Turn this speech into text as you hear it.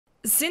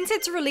Since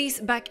its release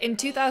back in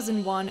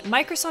 2001,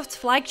 Microsoft's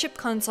flagship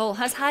console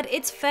has had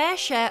its fair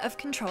share of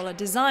controller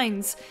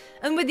designs.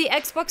 And with the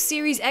Xbox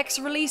Series X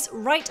release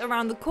right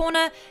around the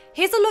corner,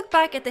 here's a look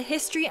back at the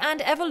history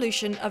and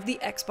evolution of the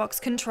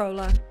Xbox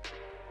controller.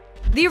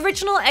 The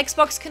original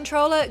Xbox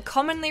controller,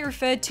 commonly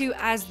referred to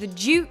as the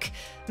Duke,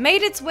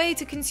 made its way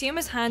to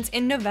consumers' hands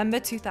in November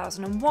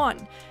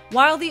 2001.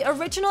 While the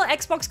original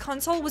Xbox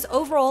console was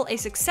overall a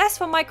success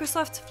for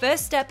Microsoft's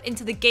first step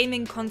into the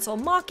gaming console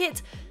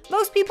market,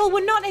 most people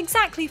were not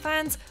exactly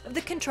fans of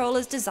the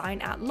controller's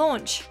design at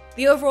launch.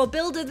 The overall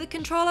build of the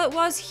controller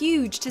was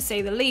huge to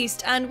say the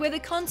least, and with a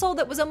console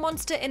that was a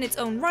monster in its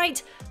own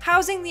right,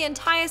 housing the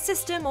entire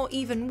system, or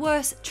even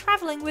worse,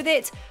 traveling with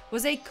it,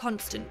 was a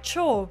constant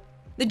chore.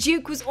 The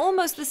Duke was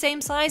almost the same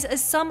size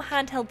as some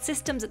handheld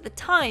systems at the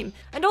time,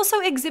 and also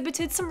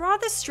exhibited some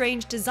rather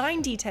strange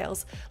design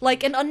details,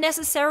 like an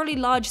unnecessarily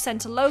large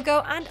center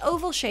logo and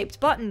oval-shaped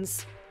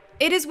buttons.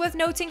 It is worth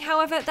noting,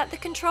 however, that the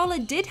controller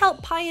did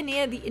help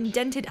pioneer the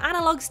indented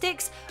analog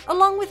sticks,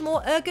 along with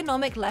more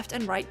ergonomic left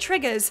and right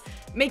triggers,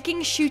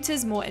 making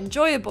shooters more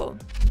enjoyable.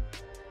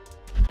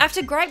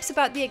 After gripes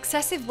about the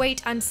excessive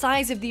weight and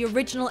size of the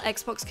original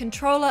Xbox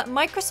controller,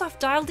 Microsoft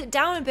dialed it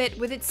down a bit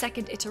with its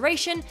second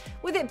iteration,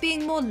 with it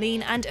being more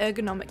lean and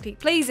ergonomically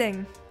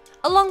pleasing.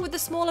 Along with the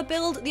smaller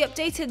build, the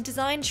updated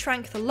design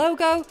shrank the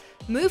logo,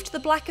 moved the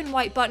black and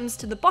white buttons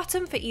to the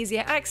bottom for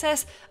easier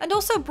access, and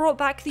also brought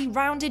back the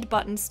rounded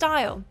button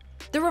style.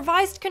 The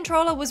revised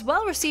controller was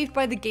well received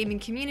by the gaming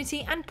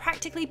community and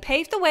practically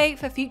paved the way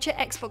for future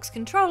Xbox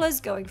controllers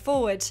going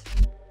forward.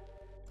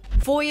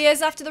 4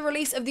 years after the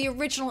release of the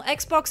original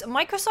Xbox,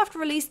 Microsoft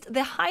released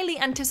the highly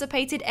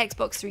anticipated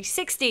Xbox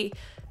 360.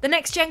 The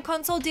next-gen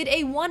console did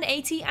a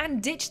 180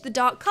 and ditched the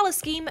dark color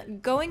scheme,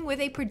 going with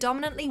a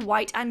predominantly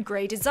white and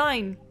grey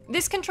design.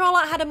 This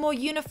controller had a more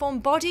uniform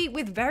body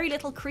with very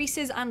little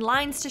creases and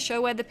lines to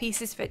show where the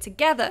pieces fit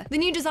together. The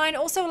new design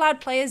also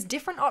allowed players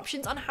different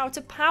options on how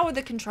to power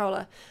the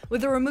controller,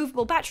 with a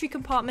removable battery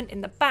compartment in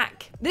the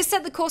back. This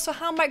set the course for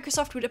how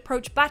Microsoft would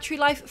approach battery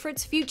life for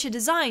its future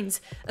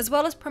designs, as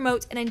well as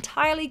promote an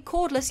entirely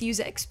cordless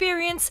user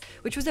experience,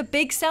 which was a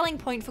big selling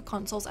point for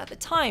consoles at the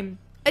time.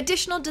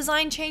 Additional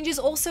design changes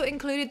also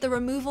included the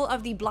removal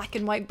of the black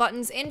and white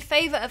buttons in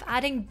favour of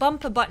adding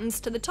bumper buttons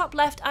to the top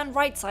left and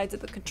right sides of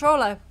the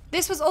controller.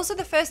 This was also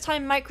the first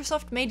time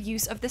Microsoft made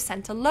use of the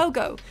center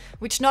logo,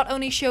 which not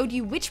only showed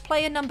you which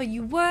player number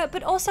you were,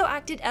 but also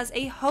acted as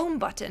a home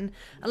button,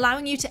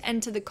 allowing you to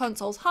enter the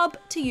console's hub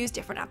to use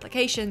different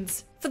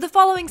applications. For the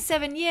following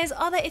 7 years,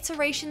 other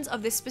iterations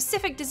of this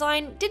specific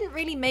design didn't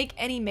really make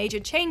any major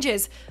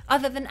changes,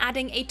 other than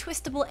adding a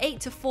twistable 8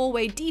 to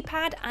 4-way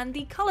D-pad and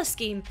the color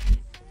scheme.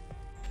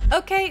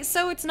 Okay,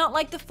 so it's not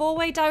like the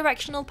 4-way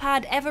directional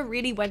pad ever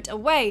really went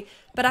away,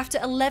 but after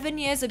 11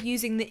 years of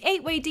using the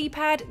 8-way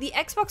D-pad, the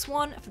Xbox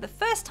One, for the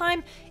first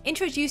time,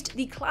 introduced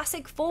the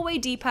classic 4-way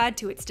D-pad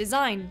to its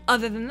design.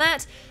 Other than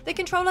that, the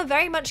controller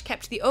very much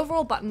kept the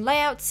overall button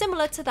layout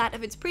similar to that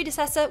of its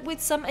predecessor,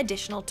 with some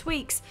additional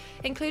tweaks,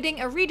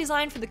 including a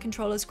redesign for the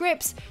controller's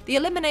grips, the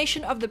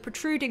elimination of the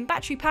protruding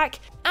battery pack,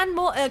 and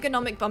more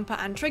ergonomic bumper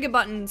and trigger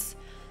buttons.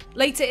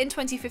 Later in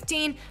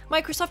 2015,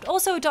 Microsoft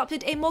also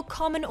adopted a more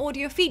common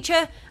audio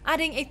feature,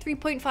 adding a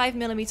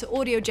 3.5mm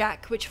audio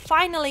jack, which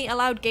finally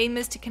allowed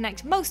gamers to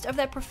connect most of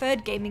their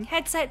preferred gaming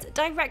headsets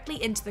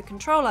directly into the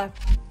controller.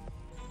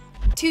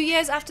 2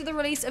 years after the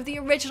release of the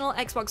original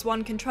Xbox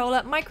One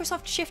controller,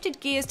 Microsoft shifted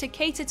gears to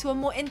cater to a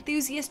more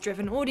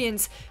enthusiast-driven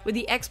audience with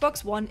the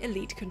Xbox One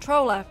Elite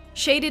controller.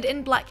 Shaded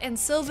in black and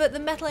silver, the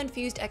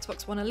metal-infused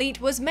Xbox One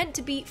Elite was meant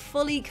to be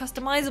fully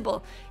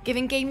customizable,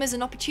 giving gamers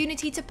an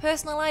opportunity to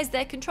personalize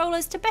their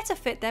controllers to better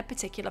fit their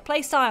particular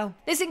playstyle.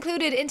 This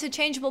included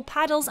interchangeable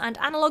paddles and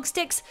analog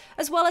sticks,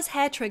 as well as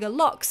hair trigger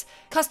locks,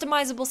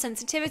 customizable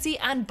sensitivity,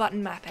 and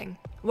button mapping.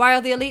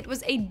 While the Elite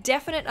was a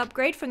definite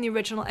upgrade from the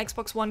original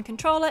Xbox One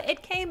controller,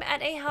 it came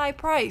at a high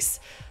price.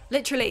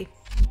 Literally.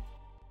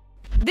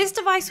 This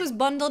device was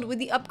bundled with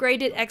the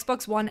upgraded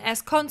Xbox One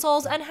S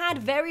consoles and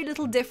had very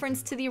little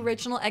difference to the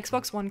original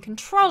Xbox One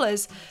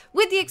controllers,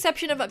 with the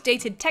exception of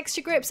updated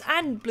texture grips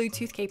and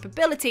Bluetooth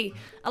capability,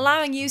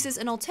 allowing users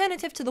an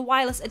alternative to the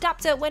wireless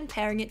adapter when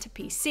pairing it to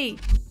PC.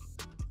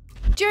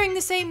 During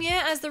the same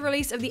year as the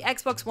release of the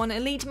Xbox One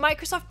Elite,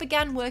 Microsoft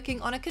began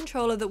working on a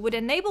controller that would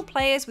enable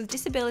players with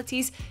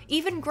disabilities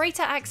even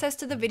greater access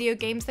to the video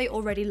games they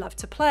already love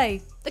to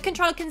play. The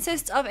controller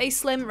consists of a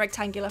slim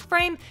rectangular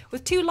frame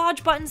with 2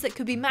 large buttons that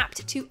could be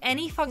mapped to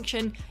any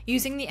function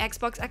using the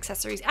Xbox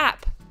Accessories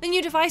app. The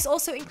new device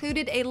also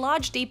included a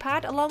large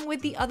D-pad along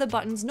with the other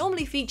buttons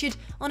normally featured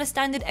on a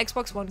standard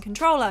Xbox One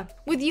controller.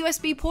 With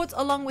USB ports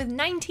along with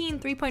 19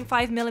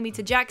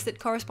 3.5mm jacks that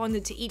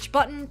corresponded to each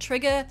button,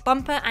 trigger,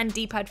 bumper, and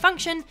D-pad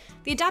function,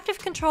 the adaptive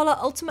controller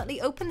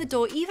ultimately opened the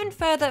door even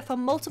further for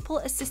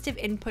multiple assistive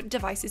input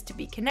devices to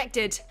be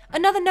connected.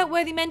 Another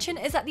noteworthy mention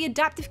is that the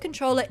adaptive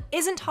controller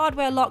isn't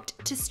hardware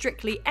locked to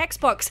strictly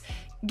Xbox,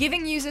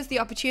 giving users the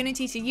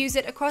opportunity to use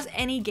it across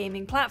any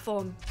gaming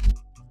platform.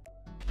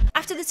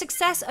 After the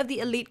success of the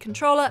Elite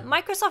controller,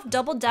 Microsoft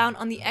doubled down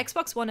on the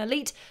Xbox One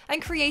Elite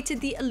and created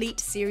the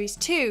Elite Series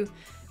 2.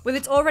 With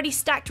its already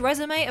stacked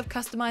resume of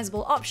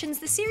customizable options,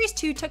 the Series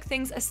 2 took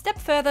things a step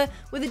further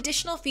with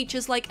additional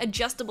features like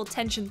adjustable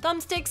tension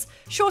thumbsticks,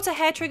 shorter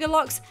hair trigger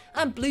locks,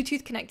 and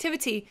Bluetooth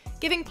connectivity,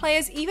 giving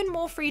players even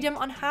more freedom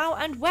on how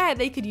and where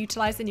they could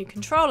utilize the new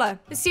controller.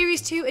 The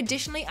Series 2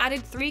 additionally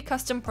added 3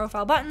 custom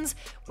profile buttons,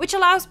 which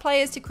allows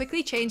players to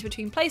quickly change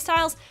between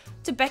playstyles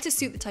to better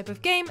suit the type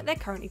of game they're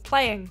currently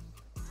playing.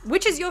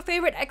 Which is your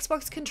favorite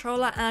Xbox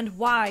controller and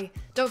why?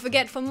 Don't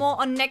forget, for more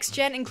on next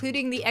gen,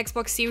 including the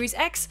Xbox Series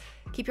X,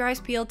 keep your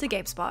eyes peeled to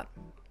GameSpot.